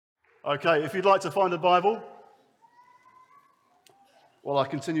Okay, if you'd like to find a Bible, while I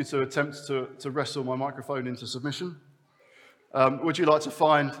continue to attempt to wrestle my microphone into submission, would you like to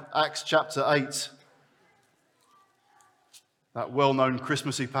find Acts chapter 8, that well-known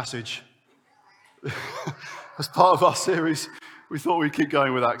Christmassy passage? As part of our series, we thought we'd keep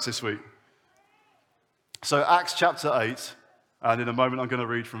going with Acts this week. So Acts chapter 8, and in a moment I'm going to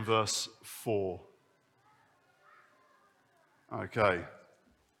read from verse 4. Okay,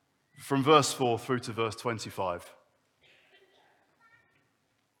 from verse 4 through to verse 25.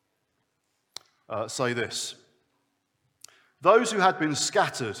 Say this: those who had been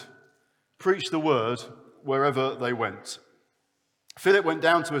scattered preached the word wherever they went. Philip went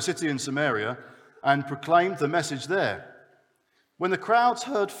down to a city in Samaria and proclaimed the message there. When the crowds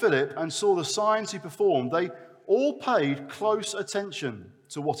heard Philip and saw the signs he performed, they all paid close attention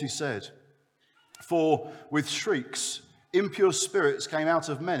to what he said. For with shrieks, impure spirits came out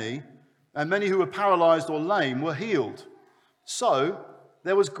of many, and many who were paralyzed or lame were healed. So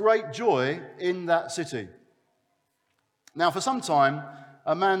there was great joy in that city. Now for some time,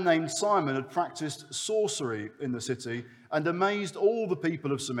 a man named Simon had practiced sorcery in the city and amazed all the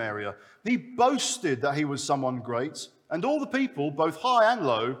people of Samaria. He boasted that he was someone great, and all the people, both high and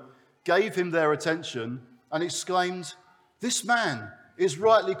low, gave him their attention and exclaimed, "This man is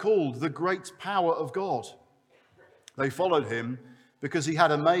rightly called the great power of God." They followed him because he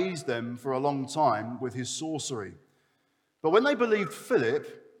had amazed them for a long time with his sorcery. But when they believed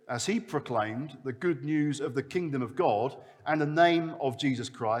Philip, as he proclaimed the good news of the kingdom of God and the name of Jesus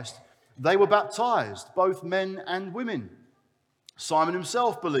Christ, they were baptized, both men and women. Simon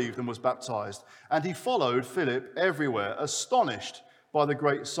himself believed and was baptized, and he followed Philip everywhere, astonished by the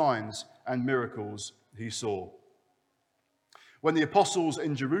great signs and miracles he saw. When the apostles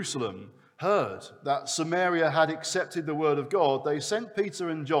in Jerusalem heard that Samaria had accepted the word of God, they sent Peter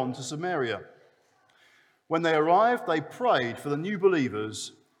and John to Samaria. When they arrived, they prayed for the new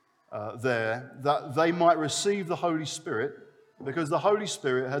believers there that they might receive the Holy Spirit, because the Holy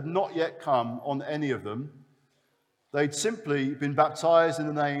Spirit had not yet come on any of them. They'd simply been baptized in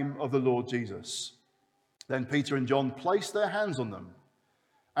the name of the Lord Jesus. Then Peter and John placed their hands on them,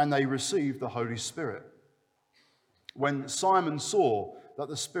 and they received the Holy Spirit. When Simon saw that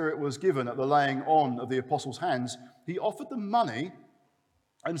the Spirit was given at the laying on of the apostles' hands, he offered them money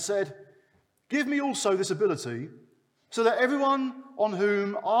and said, "Give me also this ability, so that everyone on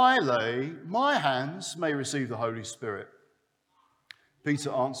whom I lay my hands may receive the Holy Spirit."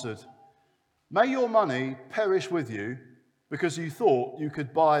 Peter answered, "May your money perish with you, because you thought you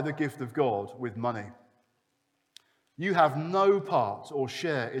could buy the gift of God with money. You have no part or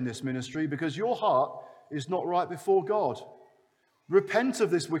share in this ministry, because your heart is not right before God. Repent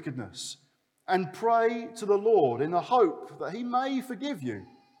of this wickedness and pray to the Lord in the hope that he may forgive you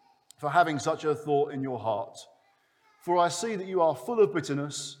for having such a thought in your heart. For I see that you are full of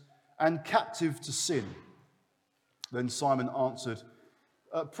bitterness and captive to sin." Then Simon answered,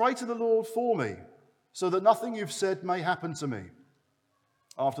 "Pray to the Lord for me, so that nothing you've said may happen to me."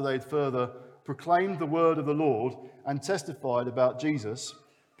 After they had further proclaimed the word of the Lord and testified about Jesus,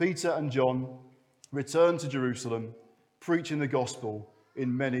 Peter and John returned to Jerusalem, preaching the gospel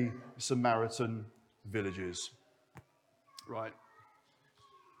in many Samaritan villages. Right.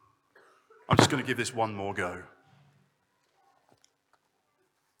 I'm just going to give this one more go.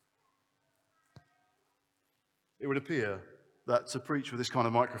 It would appear that to preach with this kind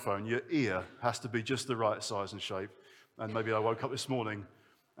of microphone, your ear has to be just the right size and shape. And maybe I woke up this morning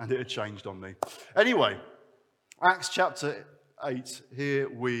and it had changed on me. Anyway, Acts chapter 8, here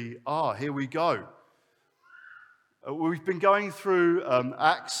we are. Here we go. We've been going through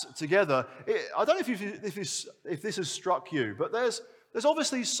Acts together. I don't know if this has struck you, but there's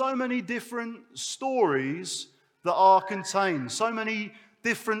obviously so many different stories that are contained. So many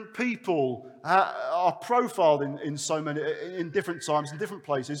different people are profiled in different times, in different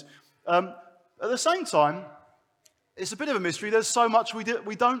places. At the same time, it's a bit of a mystery. There's so much we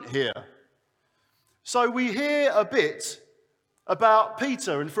don't hear. So we hear a bit about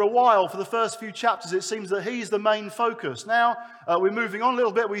Peter, and for a while, for the first few chapters, it seems that he's the main focus. Now, we're moving on a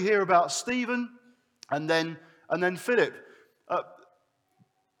little bit. We hear about Stephen, and then Philip.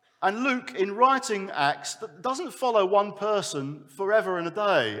 And Luke, in writing Acts, doesn't follow one person forever and a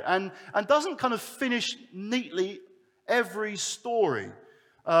day, and doesn't kind of finish neatly every story.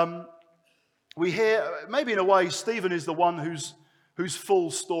 We hear, maybe in a way, Stephen is the one whose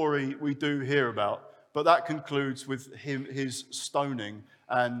full story we do hear about, but that concludes with his stoning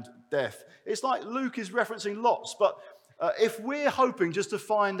and death. It's like Luke is referencing lots, but if we're hoping just to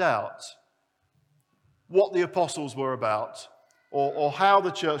find out what the apostles were about, or how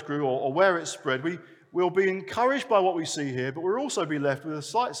the church grew or where it spread. We'll be encouraged by what we see here, but we'll also be left with a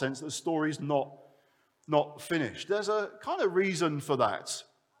slight sense that the story's not finished. There's a kind of reason for that.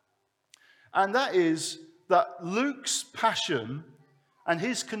 And that is that Luke's passion and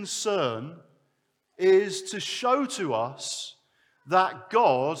his concern is to show to us that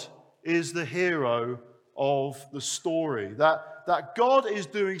God is the hero of the story, that God is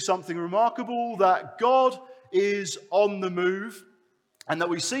doing something remarkable, that God is on the move, and that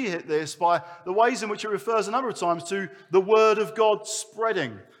we see this by the ways in which it refers a number of times to the word of God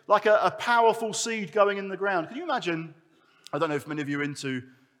spreading, like a powerful seed going in the ground. Can you imagine, I don't know if many of you are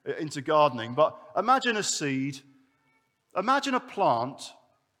into gardening, but imagine a seed, imagine a plant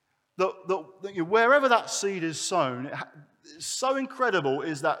that wherever that seed is sown, so incredible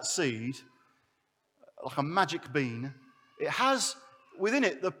is that seed, like a magic bean, it has within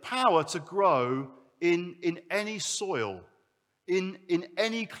it the power to grow in any soil, in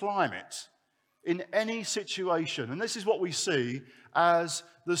any climate, in any situation. And this is what we see as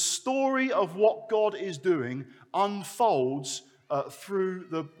the story of what God is doing unfolds through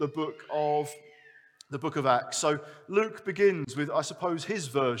the book of Acts. So Luke begins with, I suppose, his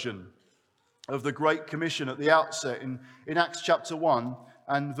version of the Great Commission at the outset in Acts chapter 1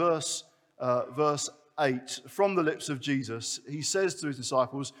 and verse 8. From the lips of Jesus, he says to his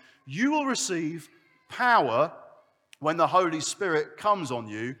disciples, "You will receive power when the Holy Spirit comes on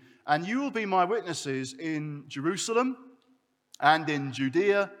you, and you will be my witnesses in Jerusalem and in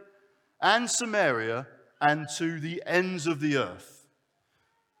Judea and Samaria and to the ends of the earth."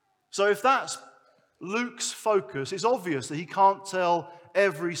 So if that's Luke's focus, it's obvious that he can't tell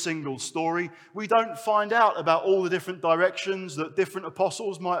every single story. We don't find out about all the different directions that different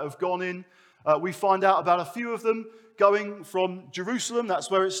apostles might have gone in. We find out about a few of them going from Jerusalem, that's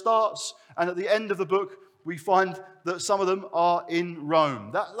where it starts, and at the end of the book, we find that some of them are in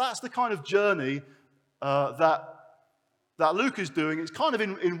Rome. That's the kind of journey that Luke is doing. It's kind of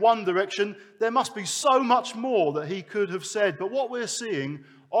in one direction. There must be so much more that he could have said, but what we're seeing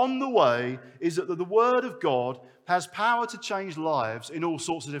on the way is that the Word of God has power to change lives in all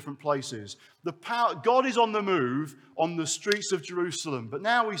sorts of different places. God is on the move on the streets of Jerusalem, but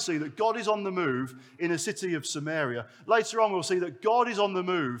now we see that God is on the move in a city of Samaria. Later on, we'll see that God is on the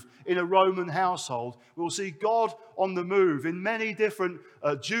move in a Roman household. We'll see God on the move in many different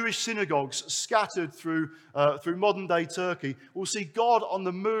Jewish synagogues scattered through modern-day Turkey. We'll see God on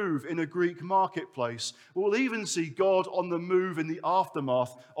the move in a Greek marketplace. We'll even see God on the move in the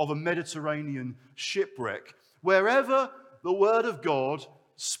aftermath of a Mediterranean shipwreck. Wherever the Word of God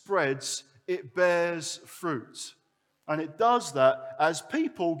spreads, it bears fruit. And it does that as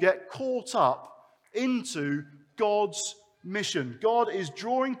people get caught up into God's mission. God is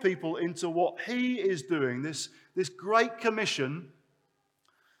drawing people into what He is doing, this great commission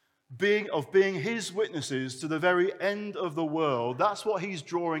of being His witnesses to the very end of the world. That's what He's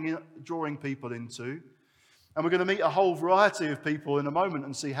drawing people into. And we're going to meet a whole variety of people in a moment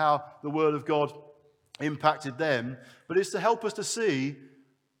and see how the Word of God impacted them, but it's to help us to see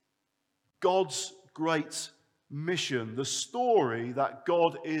God's great mission, the story that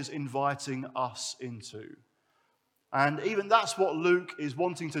God is inviting us into. And even that's what Luke is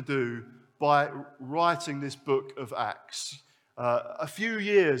wanting to do by writing this book of Acts. A few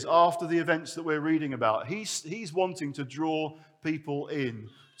years after the events that we're reading about, he's wanting to draw people in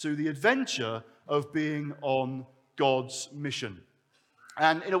to the adventure of being on God's mission.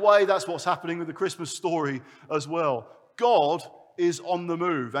 And in a way, that's what's happening with the Christmas story as well. God is on the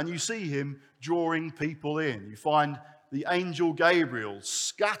move, and you see him drawing people in. You find the angel Gabriel,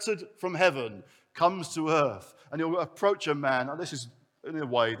 scattered from heaven, comes to earth, and he'll approach a man. Now, this is, in a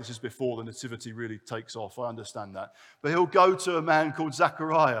way, this is before the nativity really takes off. I understand that. But he'll go to a man called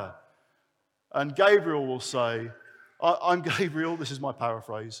Zechariah, and Gabriel will say, I'm Gabriel, this is my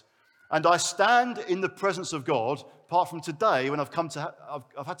paraphrase, and I stand in the presence of God, apart from today when I've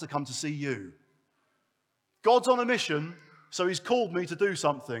had to come to see you. God's on a mission, so he's called me to do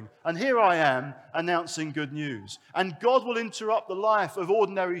something. And here I am announcing good news. And God will interrupt the life of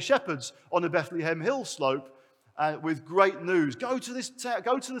ordinary shepherds on a Bethlehem hill slope with great news. Go to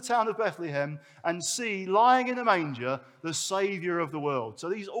the town of Bethlehem and see, lying in a manger, the Saviour of the world. So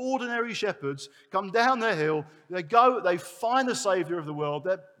these ordinary shepherds come down their hill, they find the Saviour of the world,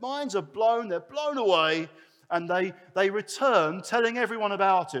 their minds are blown, they're blown away, and they return telling everyone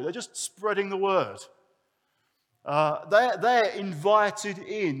about it. They're just spreading the word. They're invited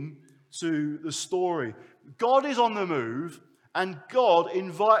in to the story. God is on the move, and God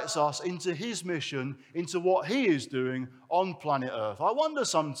invites us into his mission, into what he is doing on planet Earth. I wonder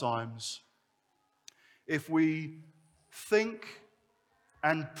sometimes if we think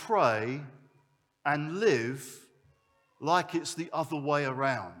and pray and live like it's the other way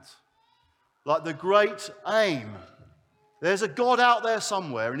around. Like the great aim. There's a God out there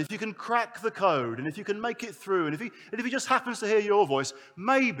somewhere, and if you can crack the code, and if you can make it through, and if he just happens to hear your voice,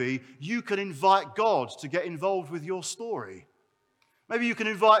 maybe you can invite God to get involved with your story. Maybe you can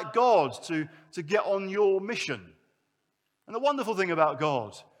invite God to get on your mission. And the wonderful thing about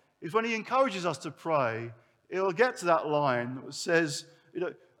God is when he encourages us to pray, it'll get to that line that says,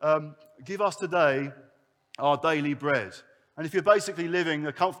 give us today our daily bread. And if you're basically living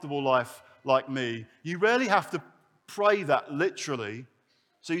a comfortable life like me, you rarely have to pray that literally.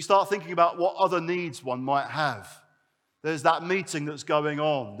 So you start thinking about what other needs one might have. There's that meeting that's going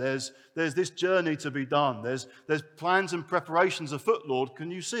on. There's this journey to be done. There's plans and preparations afoot, Lord, can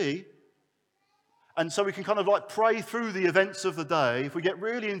you see? And so we can kind of like pray through the events of the day. If we get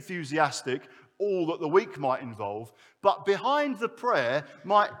really enthusiastic, all that the week might involve. But behind the prayer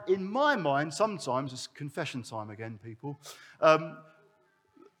might, in my mind, sometimes, it's confession time again, people,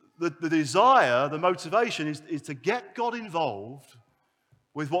 the desire, the motivation is to get God involved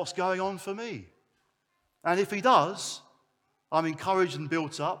with what's going on for me. And if he does, I'm encouraged and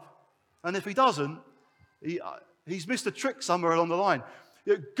built up. And if he doesn't, he's missed a trick somewhere along the line.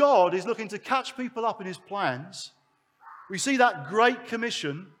 God is looking to catch people up in his plans. We see that great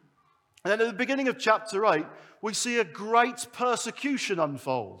commission. And then at the beginning of chapter 8, we see a great persecution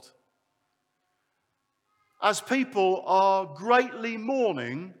unfold. As people are greatly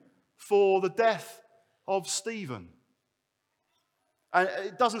mourning for the death of Stephen. And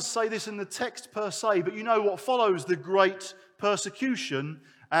it doesn't say this in the text per se, but you know what follows the great persecution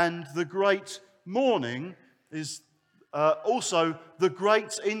and the great mourning is also the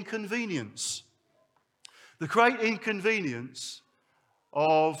great inconvenience. The great inconvenience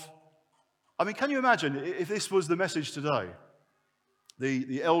of, can you imagine if this was the message today?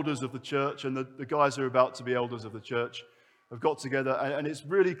 The elders of the church and the guys who are about to be elders of the church have got together, and it's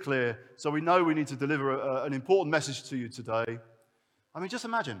really clear, so we know we need to deliver an important message to you today. Just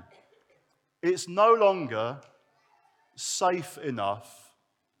imagine. It's no longer safe enough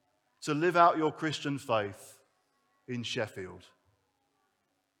to live out your Christian faith in Sheffield.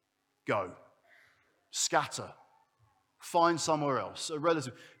 Go. Scatter. Find somewhere else, a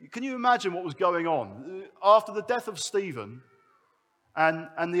relative. Can you imagine what was going on? After the death of Stephen,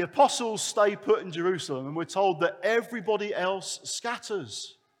 and the apostles stay put in Jerusalem, and we're told that everybody else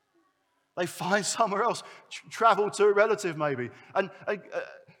scatters. They find somewhere else, travel to a relative maybe. And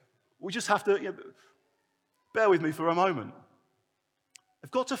we just have to, bear with me for a moment.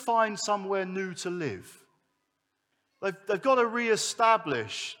 They've got to find somewhere new to live. They've got to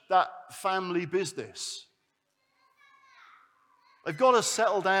re-establish that family business. They've got to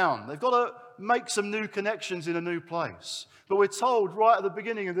settle down. They've got to make some new connections in a new place. But we're told right at the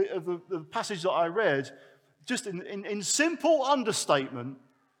beginning of the passage that I read, just in simple understatement,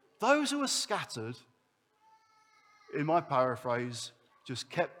 those who were scattered, in my paraphrase, just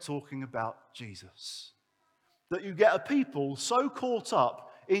kept talking about Jesus. That you get a people so caught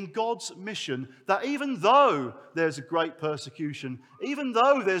up in God's mission that even though there's a great persecution, even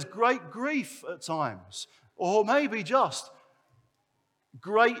though there's great grief at times, or maybe just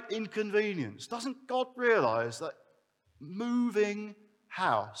great inconvenience, doesn't God realize that moving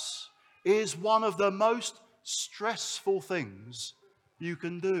house is one of the most stressful things you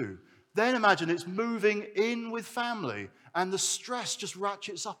can do? Then imagine it's moving in with family and the stress just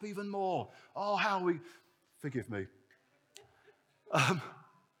ratchets up even more. Forgive me.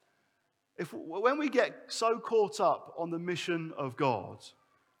 When we get so caught up on the mission of God,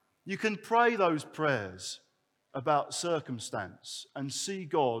 you can pray those prayers about circumstance and see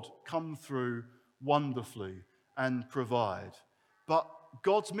God come through wonderfully and provide. But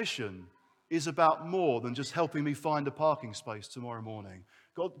God's mission is about more than just helping me find a parking space tomorrow morning.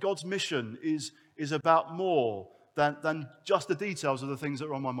 God's mission is about more than just the details of the things that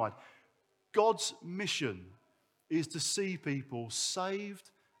are on my mind. God's mission is to see people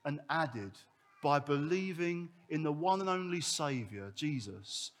saved and added by believing in the one and only Savior,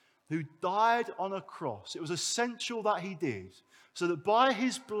 Jesus, who died on a cross. It was essential that he did, so that by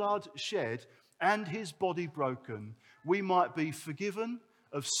his blood shed and his body broken, we might be forgiven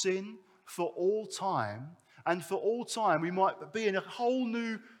of sin for all time, and for all time we might be in a whole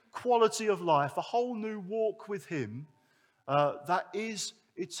new quality of life, a whole new walk with him that is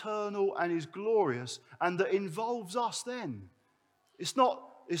eternal and is glorious, and that involves us then. It's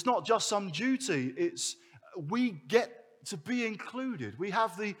not just some duty, it's we get to be included. We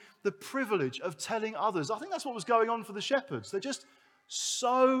have the privilege of telling others. I think that's what was going on for the shepherds. They're just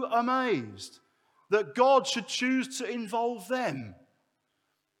so amazed that God should choose to involve them.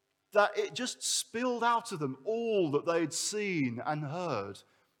 that it just spilled out of them all that they had seen and heard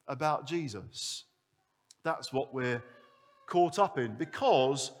about Jesus. That's what we're caught up in,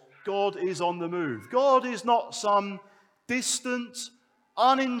 because God is on the move. God is not some distant,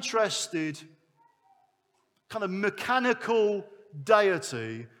 uninterested, kind of mechanical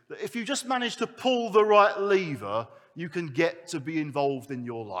deity that if you just manage to pull the right lever, you can get to be involved in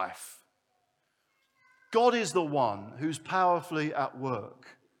your life. God is the one who's powerfully at work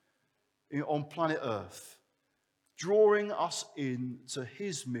on planet Earth, drawing us in to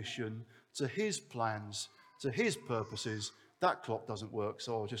his mission, to his plans, to his purposes. That clock doesn't work,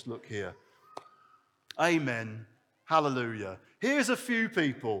 so I'll just look here. Amen. Hallelujah. Here's a few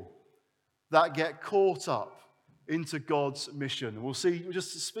people that get caught up into God's mission. We'll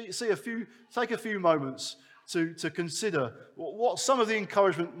just take a few moments to consider what some of the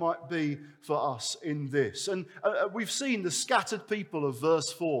encouragement might be for us in this. And we've seen the scattered people of verse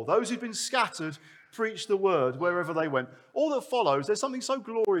 4. Those who've been scattered preached the word wherever they went. All that follows, there's something so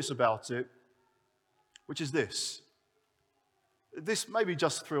glorious about it, which is this. This maybe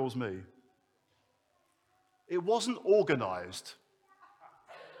just thrills me. It wasn't organized.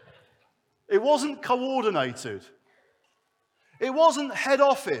 It wasn't coordinated. It wasn't head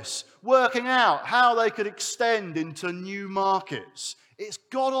office working out how they could extend into new markets. It's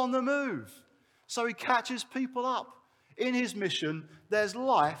God on the move. So he catches people up. In his mission, there's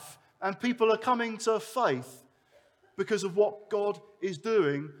life, and people are coming to faith because of what God is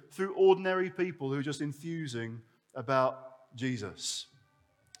doing through ordinary people who are just enthusing about Jesus.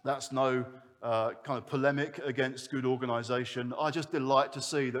 That's no kind of polemic against good organization. I just delight to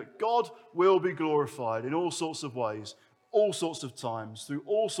see that God will be glorified in all sorts of ways, all sorts of times, through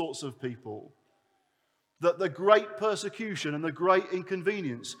all sorts of people. That the great persecution and the great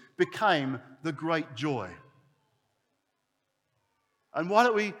inconvenience became the great joy. And why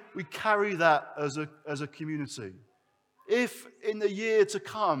don't we carry that as a community? If in the year to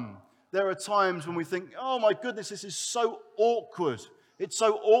come, there are times when we think, oh my goodness, this is so awkward. It's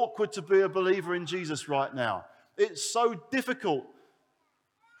so awkward to be a believer in Jesus right now. It's so difficult.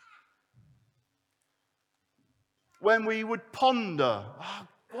 When we would ponder,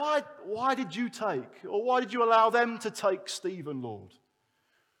 why did you take, or why did you allow them to take Stephen, Lord?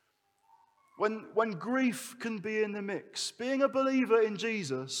 When grief can be in the mix, being a believer in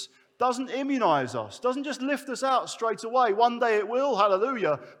Jesus doesn't immunize us, doesn't just lift us out straight away. One day it will,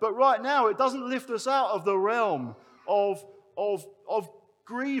 hallelujah. But right now it doesn't lift us out of the realm of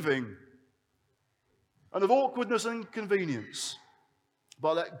grieving and of awkwardness and inconvenience.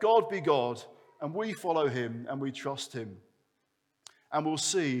 But let God be God, and we follow him and we trust him. And we'll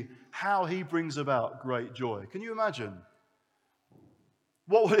see how he brings about great joy. Can you imagine?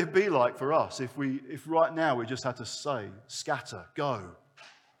 What would it be like for us if right now we just had to say, scatter, go,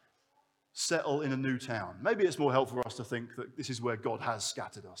 settle in a new town? Maybe it's more helpful for us to think that this is where God has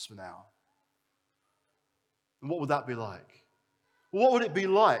scattered us for now. And what would that be like? What would it be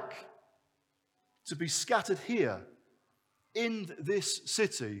like to be scattered here in this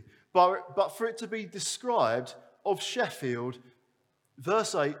city, but for it to be described of Sheffield,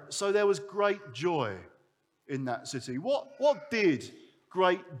 verse 8, so there was great joy in that city. What did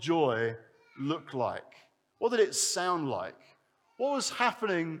great joy look like? What did it sound like? What was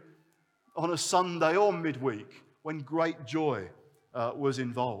happening on a Sunday or midweek when great joy was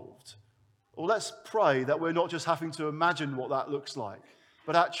involved? Well, let's pray that we're not just having to imagine what that looks like,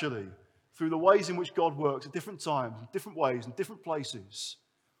 but actually, through the ways in which God works at different times, in different ways, in different places,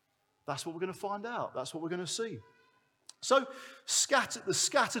 that's what we're going to find out. That's what we're going to see. So, the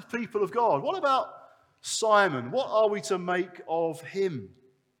scattered people of God. What about Simon? What are we to make of him?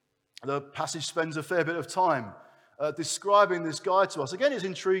 The passage spends a fair bit of time describing this guy to us. Again, it's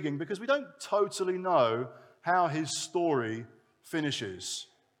intriguing because we don't totally know how his story finishes.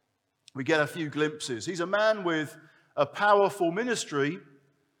 We get a few glimpses. He's a man with a powerful ministry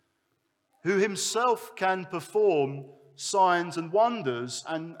who himself can perform signs and wonders,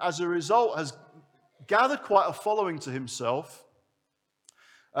 and as a result has gathered quite a following to himself.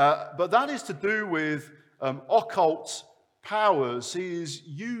 But that is to do with occult powers. He is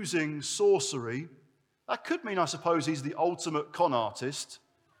using sorcery. That could mean, I suppose, he's the ultimate con artist,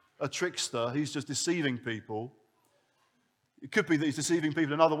 a trickster. He's just deceiving people. It could be that he's deceiving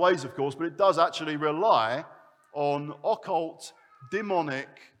people in other ways, of course, but it does actually rely on occult, demonic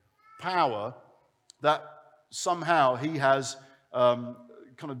power that somehow he has kind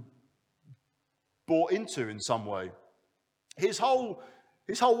of bought into in some way. His whole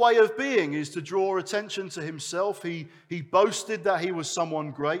way of being is to draw attention to himself. He boasted that he was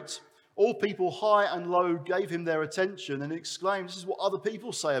someone great. All people high and low gave him their attention and exclaimed, this is what other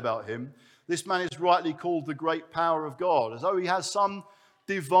people say about him. This man is rightly called the great power of God, as though he has some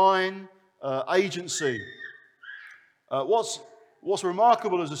divine agency. What's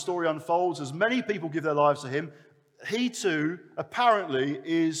remarkable as the story unfolds, as many people give their lives to him, he too apparently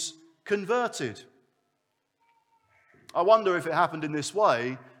is converted. I wonder if it happened in this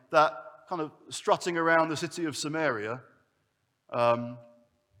way, that kind of strutting around the city of Samaria,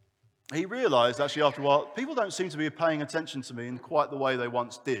 he realized actually after a while, people don't seem to be paying attention to me in quite the way they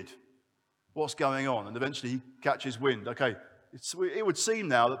once did. What's going on? And eventually he catches wind. Okay, it would seem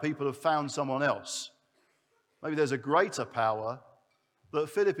now that people have found someone else. Maybe there's a greater power that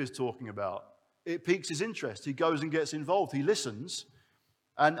Philip is talking about. It piques his interest. He goes and gets involved. He listens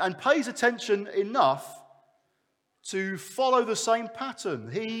and pays attention enough to follow the same pattern.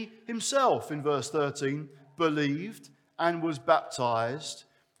 He himself, in verse 13, believed and was baptized,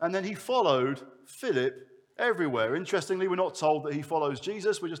 and then he followed Philip everywhere. Interestingly, we're not told that he follows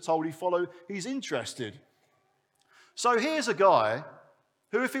Jesus, we're just told he's interested. So here's a guy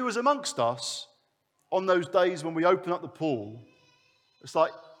who, if he was amongst us on those days when we open up the pool, it's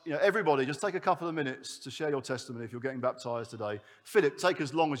like, everybody, just take a couple of minutes to share your testimony if you're getting baptized today. Philip, take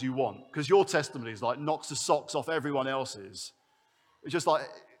as long as you want, because your testimony is like knocks the socks off everyone else's. It's just like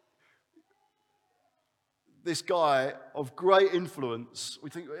this guy of great influence. We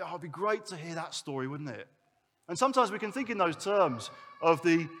think, it'd be great to hear that story, wouldn't it? And sometimes we can think in those terms of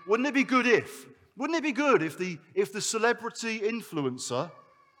wouldn't it be good if the celebrity influencer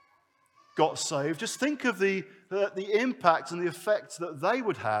got saved? Just think of the impact and the effect that they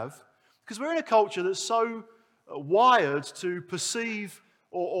would have, because we're in a culture that's so wired to perceive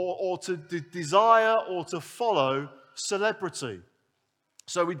or to desire or to follow celebrity.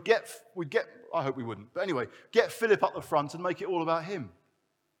 So we'd get, I hope we wouldn't, but anyway, get Philip up the front and make it all about him.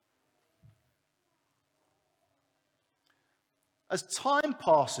 As time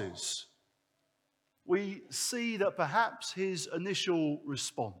passes, we see that perhaps his initial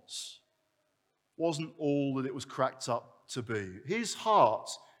response wasn't all that it was cracked up to be. His heart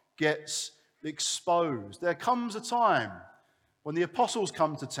gets exposed. There comes a time when the apostles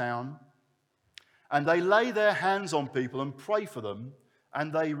come to town and they lay their hands on people and pray for them,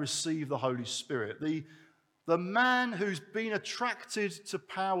 and they receive the Holy Spirit. The man who's been attracted to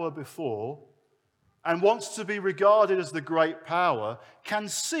power before and wants to be regarded as the great power can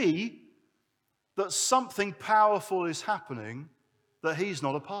see that something powerful is happening that he's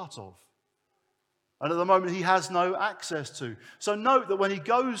not a part of. And at the moment he has no access to. So note that when he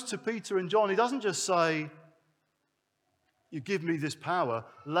goes to Peter and John, he doesn't just say, you give me this power,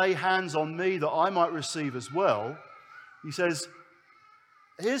 lay hands on me that I might receive as well. He says,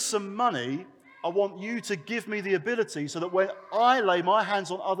 here's some money. I want you to give me the ability so that when I lay my hands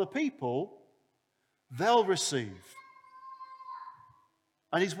on other people, they'll receive.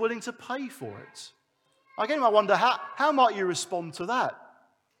 And he's willing to pay for it. Again, I wonder, how might you respond to that?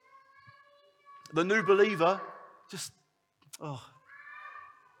 The new believer,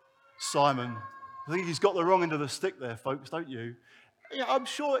 Simon, I think he's got the wrong end of the stick there, folks, don't you? Yeah, I'm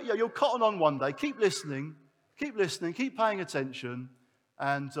sure you'll cotton on one day. Keep listening, keep paying attention,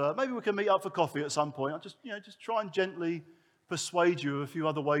 and maybe we can meet up for coffee at some point. I'll just try and gently persuade you of a few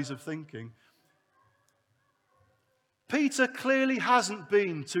other ways of thinking. Peter clearly hasn't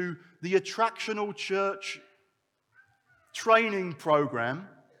been to the attractional church training program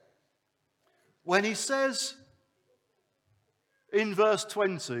when he says in verse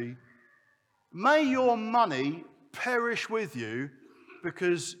 20, may your money perish with you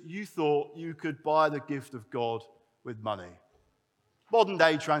because you thought you could buy the gift of God with money. Modern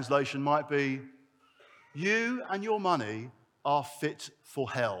day translation might be, you and your money are fit for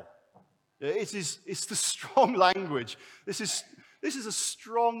hell. It's the strong language. This is a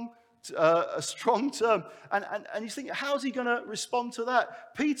strong term. And you think, how's he going to respond to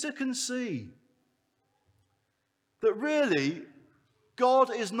that? Peter can see that really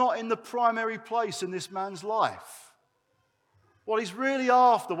God is not in the primary place in this man's life. What he's really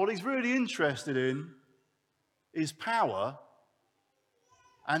after, what he's really interested in is power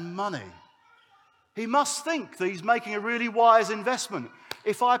and money. He must think that he's making a really wise investment.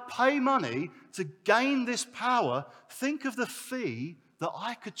 If I pay money to gain this power, think of the fee that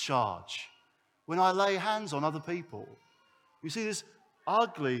I could charge when I lay hands on other people. You see this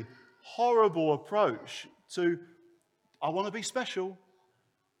ugly, horrible approach to, I want to be special.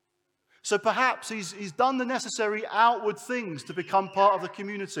 So perhaps he's done the necessary outward things to become part of the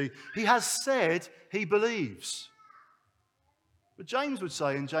community. He has said he believes. But James would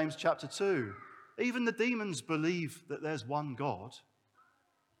say in James chapter 2, even the demons believe that there's one God.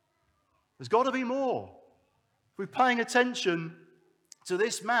 There's got to be more. If we're paying attention to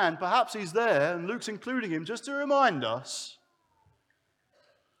this man, perhaps he's there, and Luke's including him just to remind us,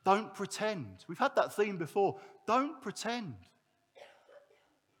 don't pretend. We've had that theme before. Don't pretend.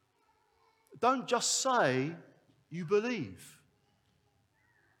 Don't just say you believe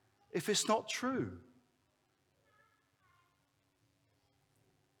if it's not true.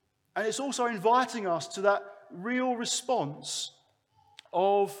 And it's also inviting us to that real response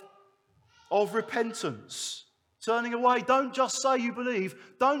of repentance, turning away. Don't just say you believe.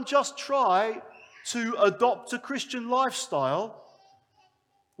 Don't just try to adopt a Christian lifestyle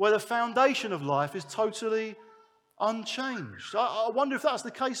where the foundation of life is totally unchanged. I wonder if that's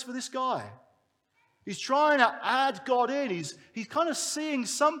the case for this guy. He's trying to add God in. He's kind of seeing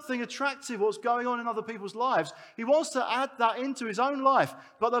something attractive, what's going on in other people's lives. He wants to add that into his own life.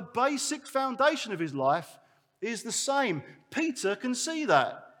 But the basic foundation of his life is the same. Peter can see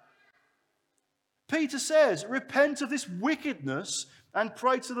that. Peter says, repent of this wickedness and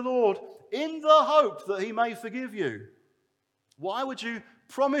pray to the Lord in the hope that he may forgive you. Why would you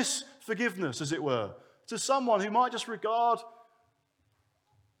promise forgiveness, as it were, to someone who might just regard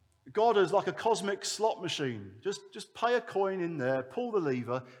God as like a cosmic slot machine? Just pay a coin in there, pull the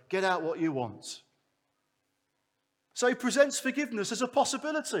lever, get out what you want. So he presents forgiveness as a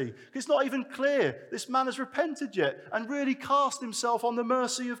possibility. It's not even clear this man has repented yet and really cast himself on the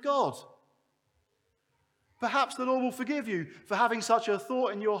mercy of God. Perhaps the Lord will forgive you for having such a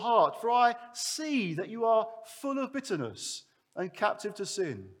thought in your heart, for I see that you are full of bitterness and captive to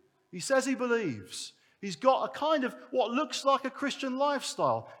sin. He says he believes. He's got a kind of what looks like a Christian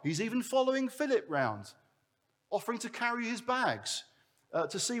lifestyle. He's even following Philip round, offering to carry his bags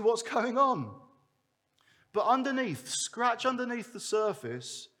to see what's going on. But scratch underneath the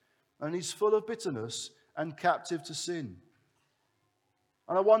surface, and he's full of bitterness and captive to sin.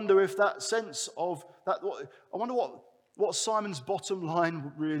 And I wonder if that sense of that, I wonder what Simon's bottom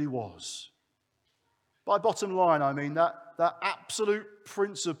line really was. By bottom line, I mean that absolute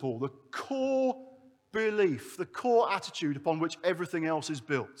principle, the core belief, the core attitude upon which everything else is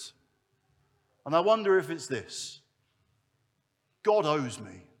built. And I wonder if it's this: God owes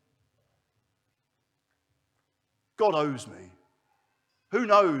me. God owes me. Who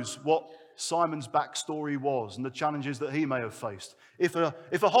knows what Simon's backstory was and the challenges that he may have faced. If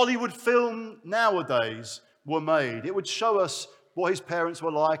a Hollywood film nowadays were made, it would show us what his parents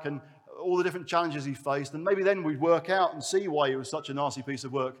were like and all the different challenges he faced, and maybe then we'd work out and see why he was such a nasty piece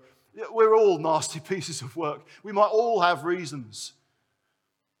of work. We're all nasty pieces of work. We might all have reasons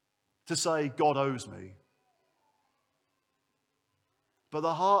to say, God owes me. But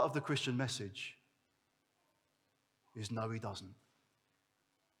the heart of the Christian message is no, he doesn't.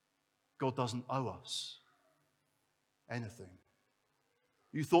 God doesn't owe us anything.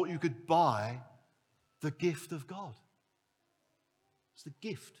 You thought you could buy the gift of God. It's the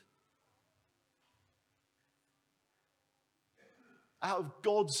gift. Out of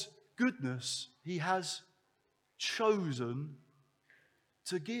God's goodness, he has chosen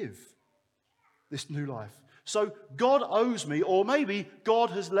to give this new life. So God owes me, or maybe God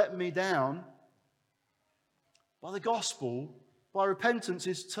has let me down. By the gospel, by repentance,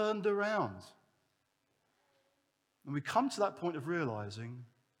 is turned around. And we come to that point of realizing,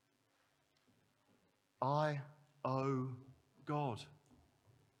 I owe God.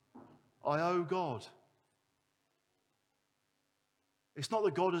 I owe God. It's not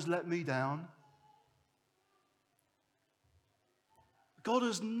that God has let me down. God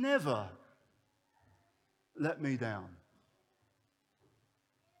has never let me down.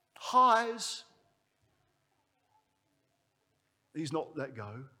 Highs, he's not let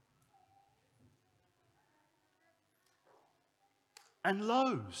go. And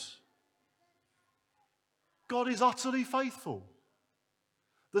lows, God is utterly faithful.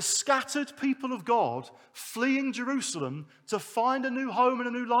 The scattered people of God fleeing Jerusalem to find a new home and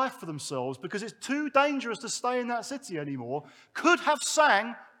a new life for themselves because it's too dangerous to stay in that city anymore, could have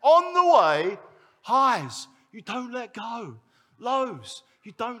sang on the way, highs, you don't let go. Lows,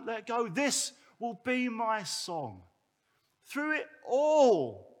 you don't let go. This will be my song. Through it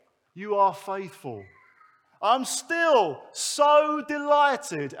all, you are faithful. I'm still so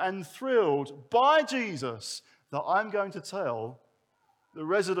delighted and thrilled by Jesus that I'm going to tell the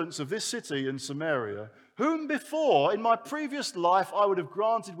residents of this city in Samaria, whom before, in my previous life, I would have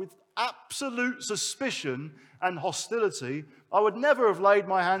granted with absolute suspicion and hostility. I would never have laid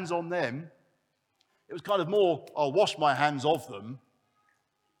my hands on them. It was kind of more, I'll wash my hands of them.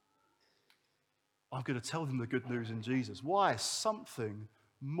 I'm going to tell them the good news in Jesus. Why? Something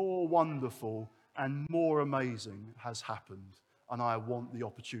more wonderful and more amazing has happened, and I want the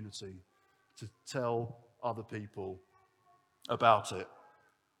opportunity to tell other people about it.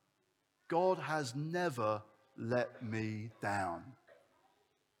 God has never let me down.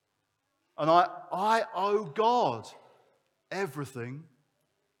 And I owe God everything,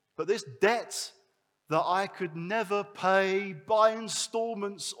 but this debt that I could never pay by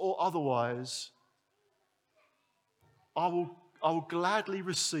installments or otherwise, I will gladly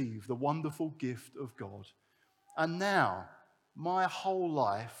receive the wonderful gift of God. And now, my whole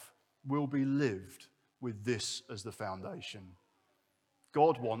life will be lived with this as the foundation.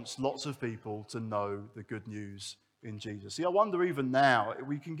 God wants lots of people to know the good news in Jesus. See, I wonder even now,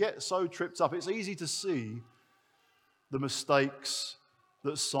 we can get so tripped up. It's easy to see the mistakes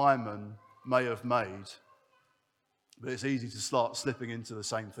that Simon may have made, but it's easy to start slipping into the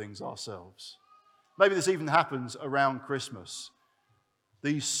same things ourselves. Maybe this even happens around Christmas.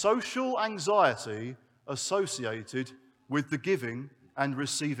 The social anxiety associated with the giving and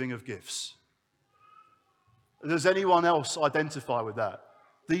receiving of gifts. Does anyone else identify with that?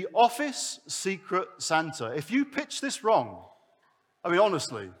 The office secret Santa. If you pitch this wrong, I mean,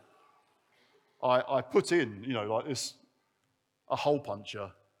 honestly, I put in, like this, a hole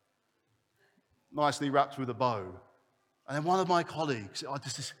puncher, nicely wrapped with a bow. And then one of my colleagues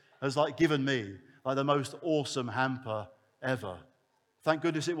has given me the most awesome hamper ever. Thank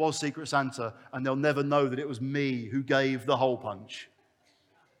goodness it was Secret Santa, and they'll never know that it was me who gave the hole punch.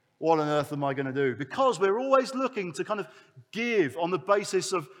 What on earth am I going to do? Because we're always looking to kind of give on the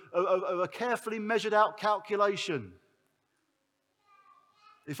basis of a carefully measured out calculation.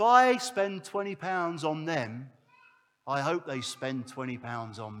 If I spend £20 on them, I hope they spend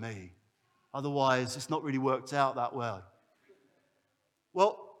 £20 on me. Otherwise, it's not really worked out that well.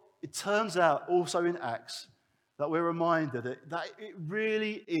 Well, it turns out also in Acts that we're reminded that it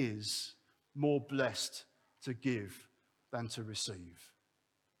really is more blessed to give than to receive.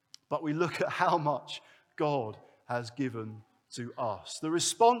 But we look at how much God has given to us. The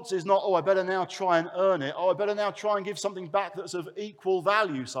response is not, I better now try and earn it. I better now try and give something back that's of equal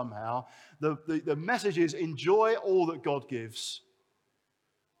value somehow. The message is, enjoy all that God gives.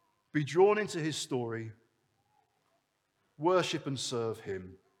 Be drawn into his story. Worship and serve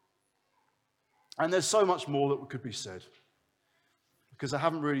him. And there's so much more that could be said, because I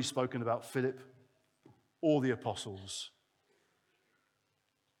haven't really spoken about Philip or the apostles.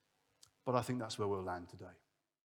 But I think that's where we'll land today.